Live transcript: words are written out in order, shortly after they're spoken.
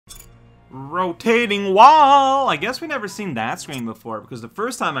Rotating wall! I guess we never seen that screen before, because the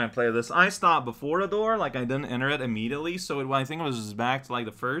first time I played this, I stopped before the door, like I didn't enter it immediately, so I think it was just back to like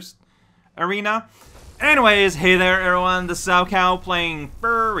the first arena. Anyways, hey there everyone, this is Cow playing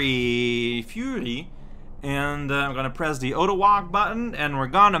Furier, and I'm gonna press the auto walk button, and we're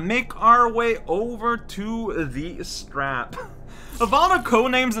gonna make our way over to the strap. Of all the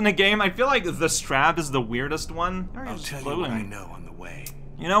code names in the game, I feel like the strap is the weirdest one. I'll tell you what I know on the way.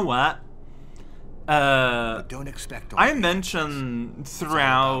 You know what? But don't expect I mentioned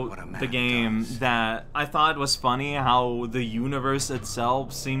throughout the game that I thought it was funny how the universe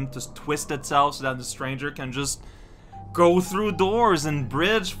itself seemed to twist itself so that the stranger can just go through doors and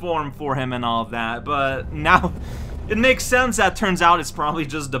bridge form for him and all of that, but now it makes sense that turns out it's probably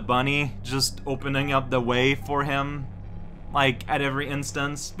just the bunny just opening up the way for him, like, at every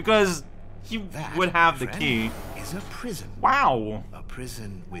instance, because he would have the key. Is a prison. Wow. A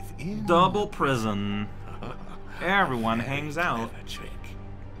prison within. Double prison. Everyone hangs out.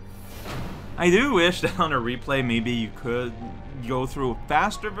 I do wish that on a replay maybe you could go through a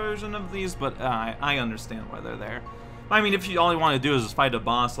faster version of these, but I understand why they're there. I mean, if you all you want to do is just fight a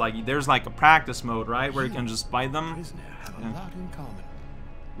boss, like there's like a practice mode, right, where you can just fight them.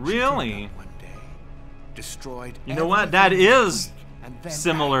 Really? Destroyed. You know what? That is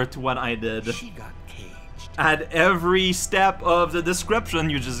similar to what I did. At every step of the description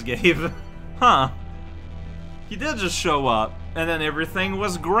you just gave. Huh. He did just show up, and then everything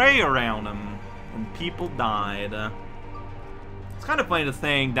was gray around him, and people died. It's kind of funny to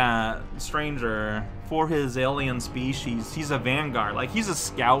think that Stranger, for his alien species, he's a vanguard, like he's a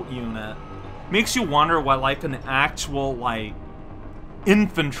scout unit. Makes you wonder what like an actual like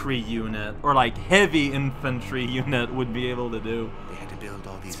infantry unit or like heavy infantry unit would be able to do. They had to build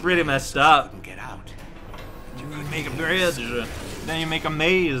all these. It's pretty messed up. Get out. You make a bridge, then you make a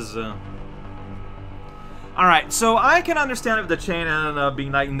maze. Alright, so I can understand if the chain ended up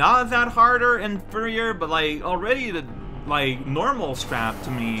being like not that harder in Furier, but like already the like normal strap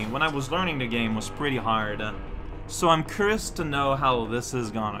to me when I was learning the game was pretty hard. So I'm curious to know how this is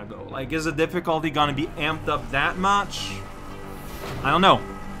gonna go. Like, is the difficulty gonna be amped up that much? I don't know.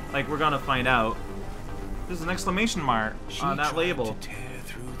 Like, we're gonna find out. There's an exclamation mark on that label.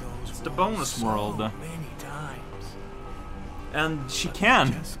 It's the bonus world. And she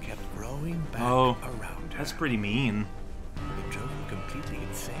can. Oh, that's pretty mean. It drove her completely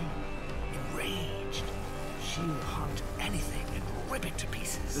insane. Enraged, she will hunt anything and rip it to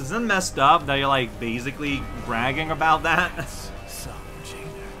pieces. Isn't it messed up that you're like basically bragging about that? Some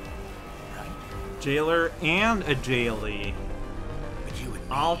jailer, right? Jailer and a jailee. But you and me,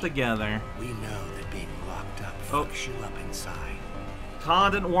 all together. We know that being locked up fucks you up inside.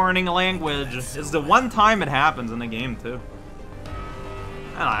 Content warning language is the one time it happens in the game too.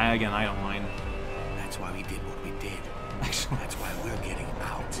 Again, I don't mind. That's why we did what we did. Actually, that's why we're getting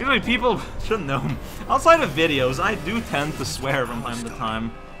out. Usually people should know. Outside of videos, I do tend to swear from time to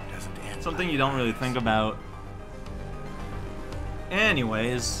time. Something you don't really think about.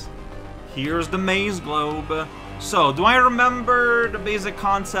 Anyways, here's the maze globe. So, do I remember the basic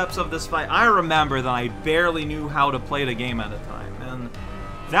concepts of this fight? I remember that I barely knew how to play the game at a time, and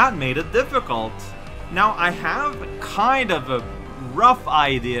that made it difficult. Now, I have kind of a rough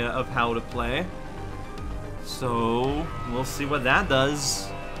idea of how to play, so we'll see what that does.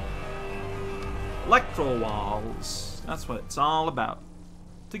 Electro walls, that's what it's all about.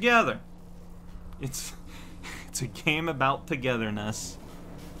 Together. It's a game about togetherness.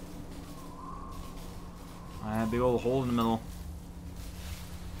 I have a big old hole in the middle.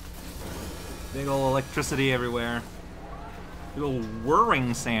 Big old electricity everywhere. Big old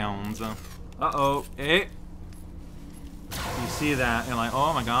whirring sounds. Uh-oh, hey. You see that, and you're like,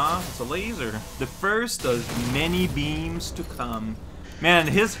 oh my god, it's a laser. The first of many beams to come. Man,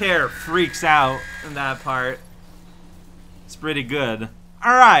 his hair freaks out in that part. It's pretty good.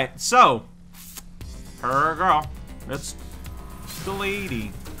 Alright, so. Her girl. It's the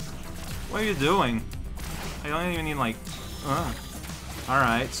lady. What are you doing? I don't even need, like.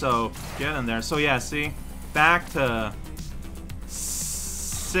 Alright, so get in there. So, yeah, see? Back to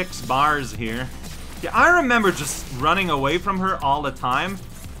 6 bars here. Yeah, I remember just running away from her all the time.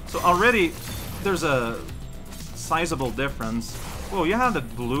 So already, there's a sizable difference. Whoa, you have the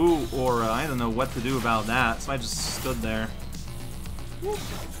blue aura. I don't know what to do about that, so I just stood there.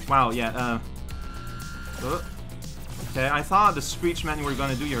 Wow, yeah, okay, I thought the screech meant you were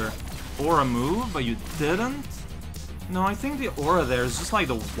gonna do your aura move, but you didn't? No, I think the aura there is just like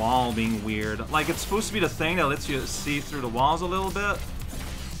the wall being weird. Like, it's supposed to be the thing that lets you see through the walls a little bit.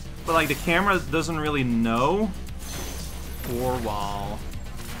 But like the camera doesn't really know. Or wall.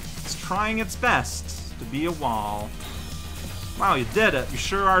 It's trying its best to be a wall. Wow, you did it. You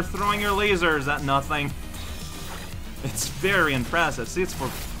sure are throwing your lasers at nothing. It's very impressive. See, it's for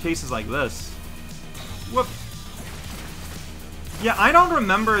cases like this. Whoop. Yeah, I don't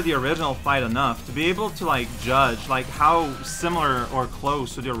remember the original fight enough to be able to, like, judge, like, how similar or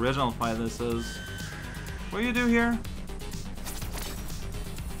close to the original fight this is. What do you do here?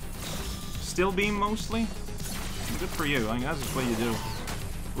 Steel beam, mostly? Good for you. I guess that's what you do.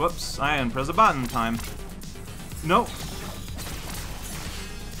 Whoops, I didn't press a button in time. Nope.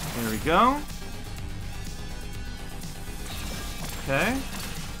 There we go. Okay.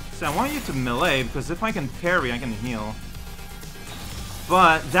 So I want you to melee, because if I can parry, I can heal.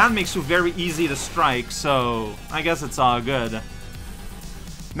 But that makes you very easy to strike, so I guess it's all good.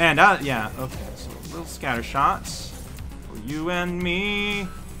 Man, that, yeah, okay, so little scatter shots for you and me.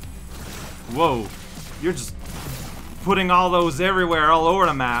 Whoa, you're just putting all those everywhere, all over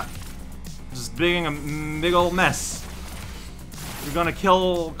the map. Just being a big old mess. You're gonna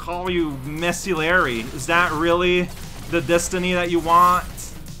call you Messy Larry. Is that really the destiny that you want?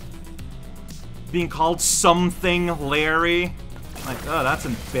 Being called something Larry? Like, oh, that's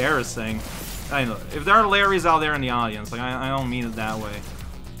embarrassing. I know. If there are Larrys out there in the audience, like, I don't mean it that way.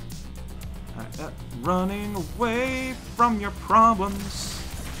 Right, running away from your problems.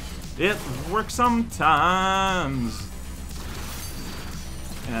 It works sometimes.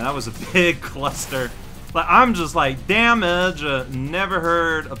 Yeah, that was a big cluster. Like, I'm just like, damage. Never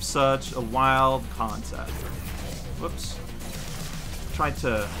heard of such a wild concept. Whoops. Tried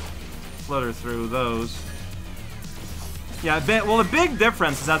to flutter through those. Yeah, well, the big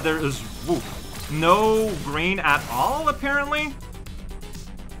difference is that there is no green at all, apparently.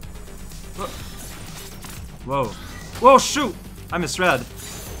 Whoa. Whoa, shoot! I misread.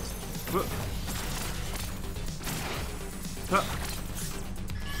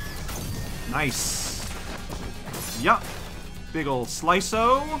 Nice. Yup. Big ol'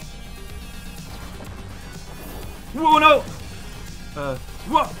 slice-o. Whoa, no!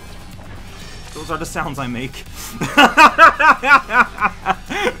 Whoa! Those are the sounds I make.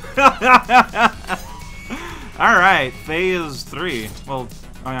 Alright, phase 3. Well,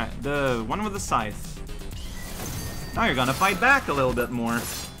 alright, the one with the scythe. Now you're gonna fight back a little bit more.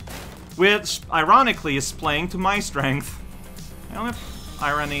 Which, ironically, is playing to my strength. I don't know if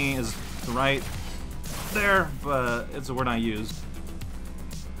irony is right there, but it's a word I used.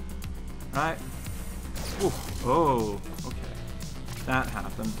 Right? Ooh. Oh, okay. That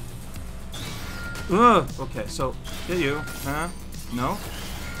happened. Ugh. Okay, so, get you. Huh? No?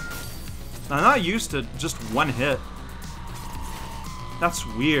 I'm not used to just one hit. That's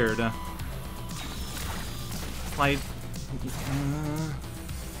weird. Like,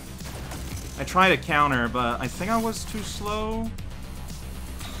 I tried to counter, but I think I was too slow.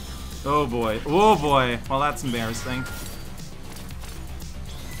 Oh boy. Oh boy. Well, that's embarrassing.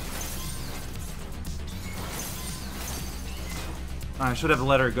 I should have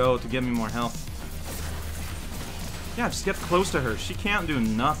let her go to give me more health. Yeah, just get close to her. She can't do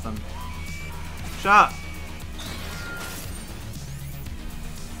nothing. Shot.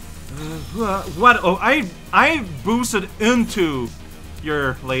 What? Oh, I boosted into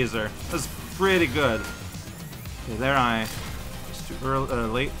your laser. That's pretty good. Okay, there I. It's too early,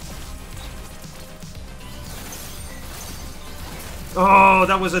 late. Oh,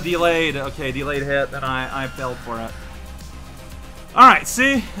 that was a delayed. Okay, delayed hit, and I fell for it. All right,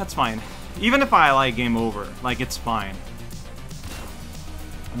 see, that's fine. Even if I like game over, like it's fine.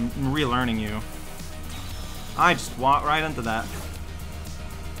 I'm relearning you. I just walked right into that.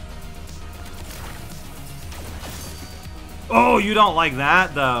 Oh, you don't like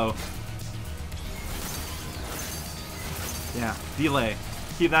that, though. Yeah, delay.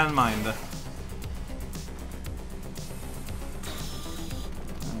 Keep that in mind.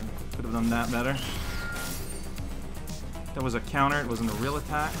 Could have done that better. That was a counter, it wasn't a real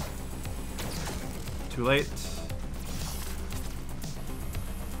attack. Too late.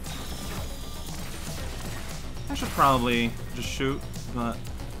 I should probably just shoot, but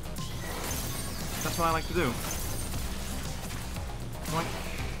that's what I like to do.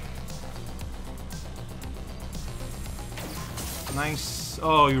 Nice.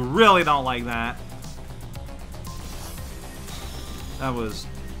 Oh, you really don't like that. That was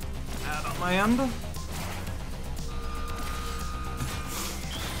bad on my end.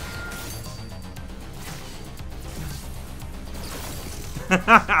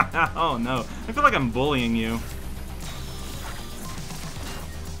 Oh no. I feel like I'm bullying you.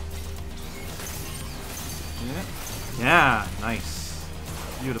 Yeah. Yeah, nice.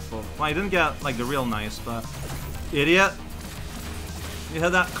 Beautiful. Well, I didn't get like the real nice, but idiot. You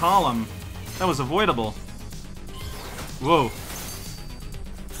had that column. That was avoidable. Whoa.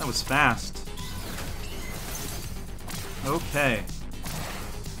 That was fast. Okay.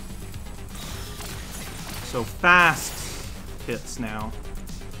 So fast hits now.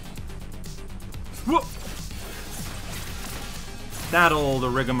 Whoa. That old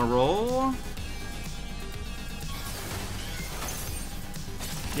rigmarole.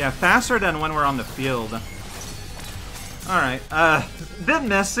 Yeah, faster than when we're on the field. Alright, bit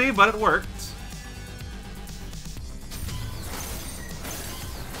messy, but it worked.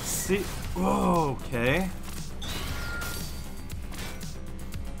 See, whoa, okay.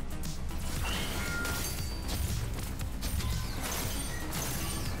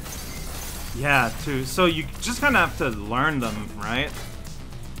 Yeah, too. So you just kind of have to learn them, right?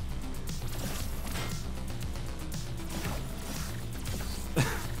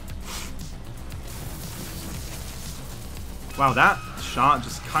 Wow, that shot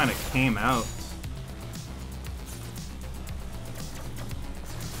just kind of came out.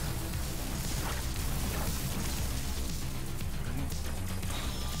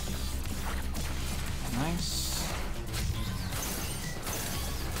 Nice.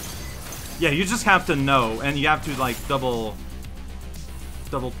 Yeah, you just have to know, and you have to like double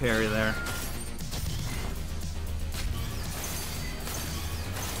parry there.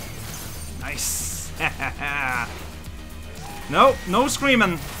 Nice. Nope, no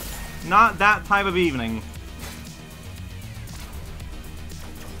screaming. Not that type of evening.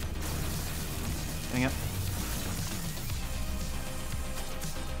 Dang it.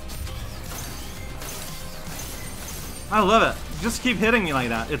 I love it. Just keep hitting me like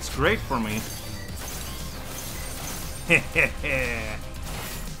that. It's great for me.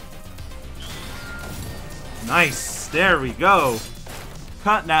 Nice. There we go.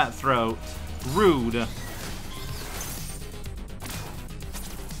 Cut that throat. Rude.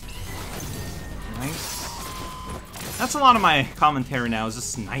 Nice. That's a lot of my commentary now. Is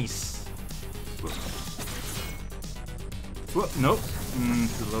just nice. Whoop. Nope.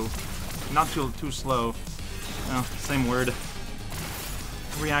 Too low. Not too slow. Oh, same word.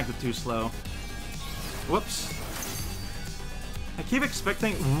 Reacted too slow. Whoops. I keep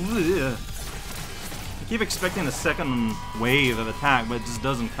expecting a second wave of attack, but it just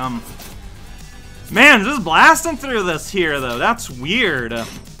doesn't come. Man, just blasting through this here, though. That's weird.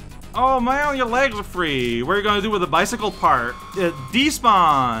 Oh, man, your legs are free. What are you gonna do with the bicycle part? It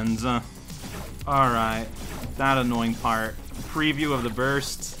despawns. Alright. That annoying part. Preview of the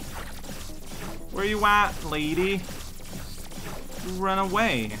burst. Where you at, lady? You run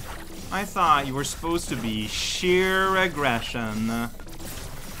away. I thought you were supposed to be sheer aggression.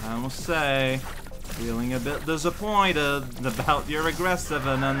 I will say, feeling a bit disappointed about your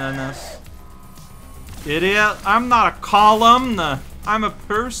aggressiveness. Idiot, I'm not a column. I'm a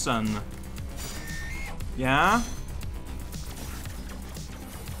person. Yeah?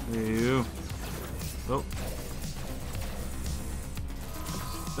 Ew. Oh.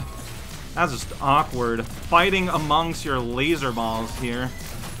 That's just awkward. Fighting amongst your laser balls here.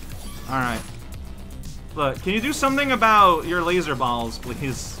 Alright. Look, can you do something about your laser balls,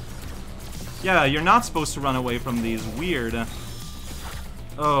 please? Yeah, you're not supposed to run away from these. Weird.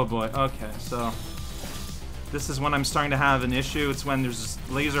 Oh boy, okay, so... This is when I'm starting to have an issue. It's when there's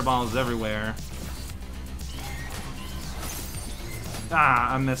just laser balls everywhere.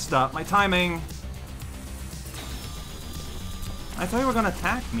 Ah, I messed up. My timing! I thought you were gonna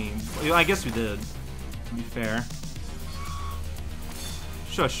attack me. Well, I guess you did, to be fair.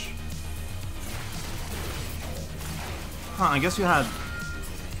 Shush. Huh, I guess you had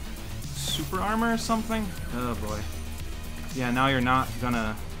super armor or something? Oh boy. Yeah, now you're not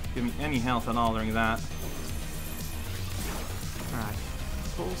gonna give me any health at all during that. Alright.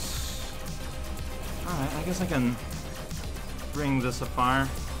 Pulse. Alright, I guess I can bring this afar.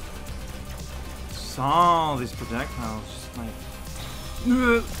 All these projectiles, just like...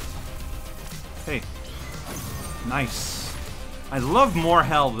 Hey. Nice. I love more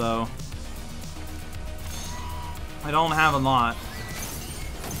health, though. I don't have a lot.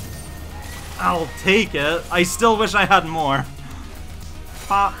 I'll take it. I still wish I had more.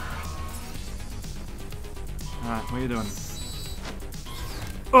 Pop. Alright, what are you doing?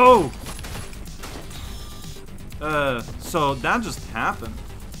 Oh! So that just happened.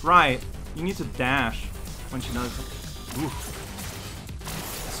 Right. You need to dash when she does it. Oof.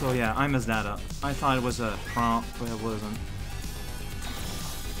 So yeah, I messed that up. I thought it was a prompt, but it wasn't.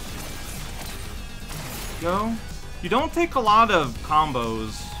 Go. You don't take a lot of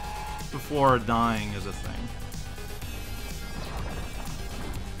combos before dying is a thing.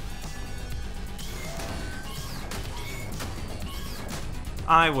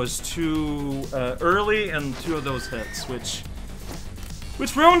 I was too early in 2 of those hits, which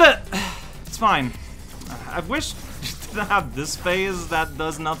ruined it. It's fine. I wish to have this phase that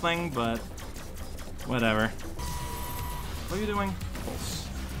does nothing, but whatever. What are you doing? Pulse.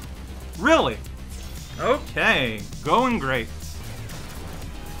 Really? Okay, going great.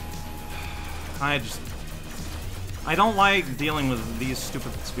 I don't like dealing with these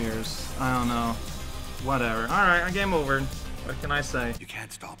stupid spears. I don't know. Whatever. Alright, game over. What can I say? You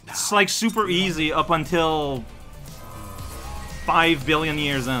can't stop now. It's like super easy up until 5 billion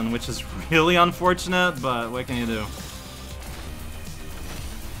years in, which is really unfortunate, but what can you do?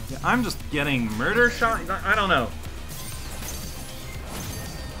 Yeah, I'm just getting murder shot. I don't know.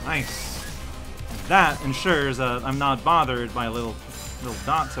 Nice. That ensures that I'm not bothered by little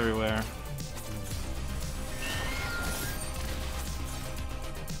dots everywhere.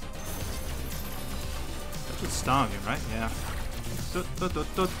 That should stun you, right? Yeah.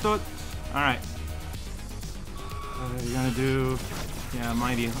 Alright. You're gonna do, yeah,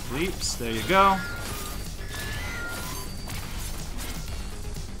 mighty leaps. There you go.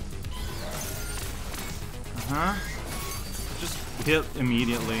 Just hit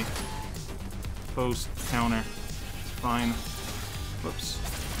immediately. Post counter. It's fine. Whoops.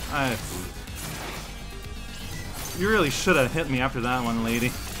 You really should have hit me after that one,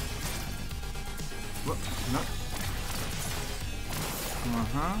 lady. Whoop. Nope.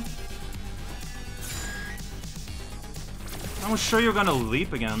 I was sure you were gonna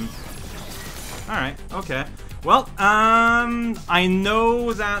leap again. Alright, okay. Well, I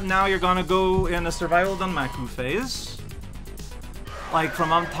know that now you're gonna go in a survival Danmaku phase. Like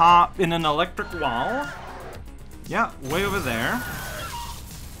from on top in an electric wall. Yeah, way over there.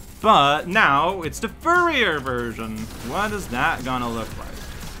 But now it's the Furier version. What is that gonna look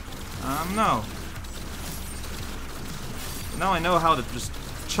like? No. Now I know how to just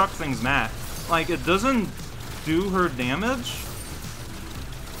chuck things back. Like, it doesn't do her damage,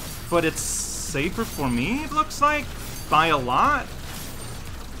 but it's safer for me, it looks like, by a lot.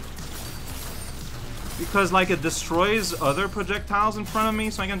 Because, like, it destroys other projectiles in front of me,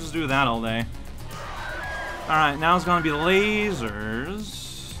 so I can just do that all day. Alright, now it's gonna be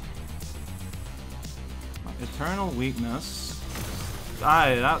lasers. Eternal weakness.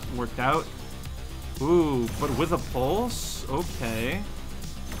 Aye, that worked out. Ooh, but with a pulse? Okay.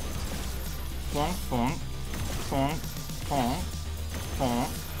 Bonk, bonk. Bonk, bonk. Bonk,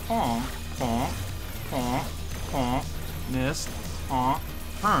 bonk, bonk. Bonk, bonk. Missed.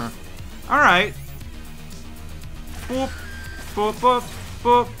 Her. Alright. Boop. Boop, boop,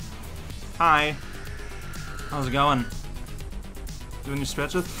 boop. Hi. How's it going? Doing your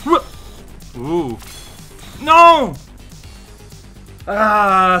stretches? Ooh. No!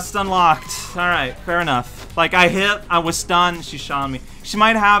 Stun locked. Alright, fair enough. Like, I hit, I was stunned, she shot me. She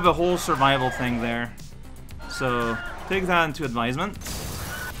might have a whole survival thing there. So, take that into advisement.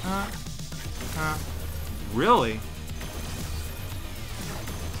 Really?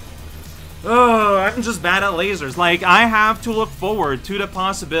 Oh, I'm just bad at lasers. Like, I have to look forward to the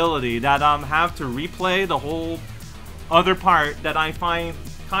possibility that I have to replay the whole other part that I find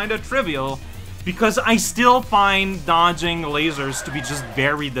kind of trivial, because I still find dodging lasers to be just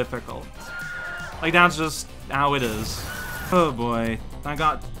very difficult. Like, that's just how it is. Oh boy, I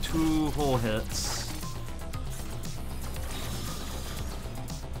got 2 whole hits.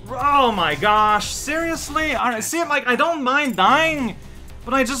 Oh my gosh, seriously? See, like, I don't mind dying,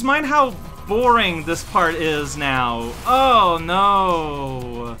 but I just mind how boring this part is now. Oh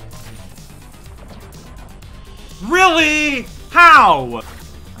no. Really? How?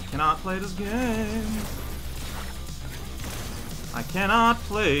 I cannot play this game. I cannot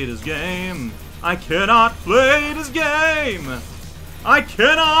play this game. I cannot play this game. I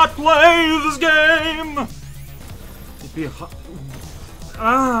cannot play this game. It'd be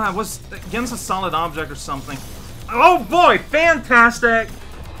I was against a solid object or something. Oh boy, fantastic.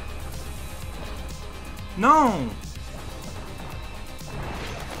 No.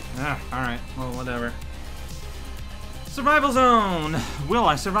 Alright. Well, whatever. Survival zone. Will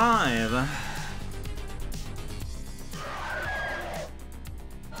I survive?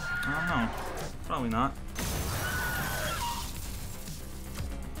 I don't know. Probably not.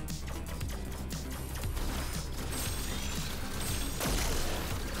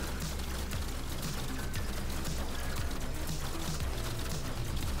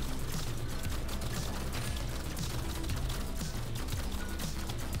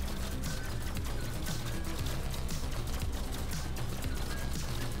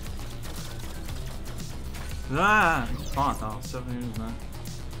 Ah! Fuck, oh, 7 years now.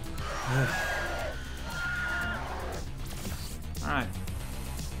 Alright.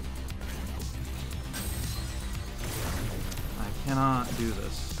 cannot do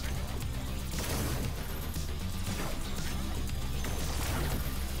this.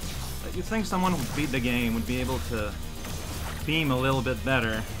 You'd think someone who beat the game would be able to beam a little bit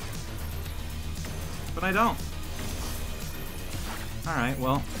better. But I don't. Alright,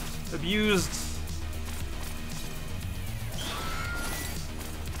 well, abused.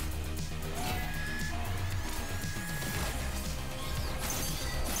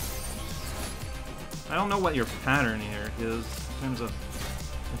 I don't know what your pattern here is in terms of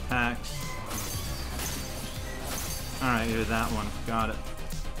attacks. Alright, you're that one. Got it.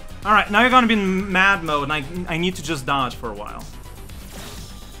 Alright, now you're gonna be in mad mode, and I need to just dodge for a while.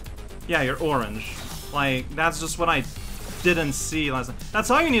 Yeah, you're orange. Like, that's just what I didn't see last time.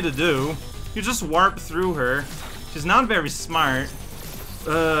 That's all you need to do. You just warp through her. She's not very smart.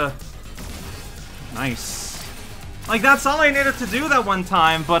 Nice. Like, that's all I needed to do that one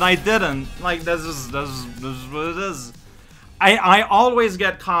time, but I didn't. Like, this is what it is. I always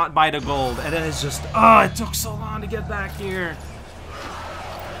get caught by the gold, and then it's just, oh, it took so long to get back here.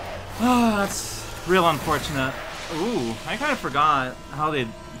 Oh, that's real unfortunate. Ooh, I kind of forgot how they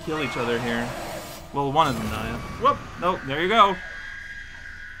kill each other here. Well, one of them died. Whoop! Nope, there you go.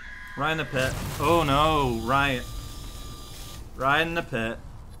 Right in the pit. Oh no, right. Right in the pit.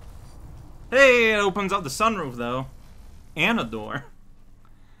 Hey, it opens up the sunroof though. And a door.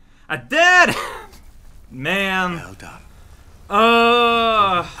 I did! Man. Well done.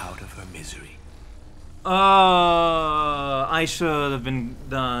 Out of her misery. I should have been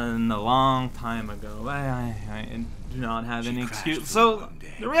done a long time ago. I do not have any excuse. So,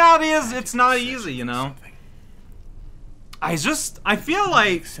 the reality is, it's not easy, you know? I feel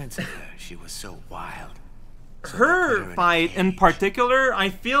like She was so wild. her fight in particular, I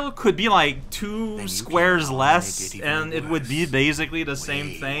feel could be like 2 squares less, and it would be basically the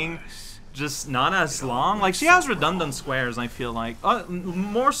same thing. Just not as long. Like, she has redundant squares, I feel like.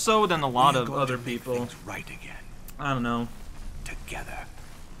 More so than a lot of other people. Right again. I don't know. Together.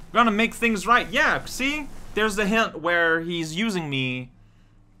 Gonna make things right. Yeah, see? There's the hint where he's using me,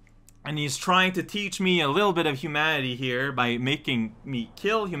 and he's trying to teach me a little bit of humanity here by making me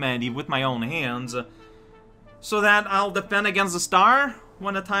kill humanity with my own hands, so that I'll defend against the star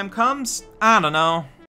when the time comes. I don't know.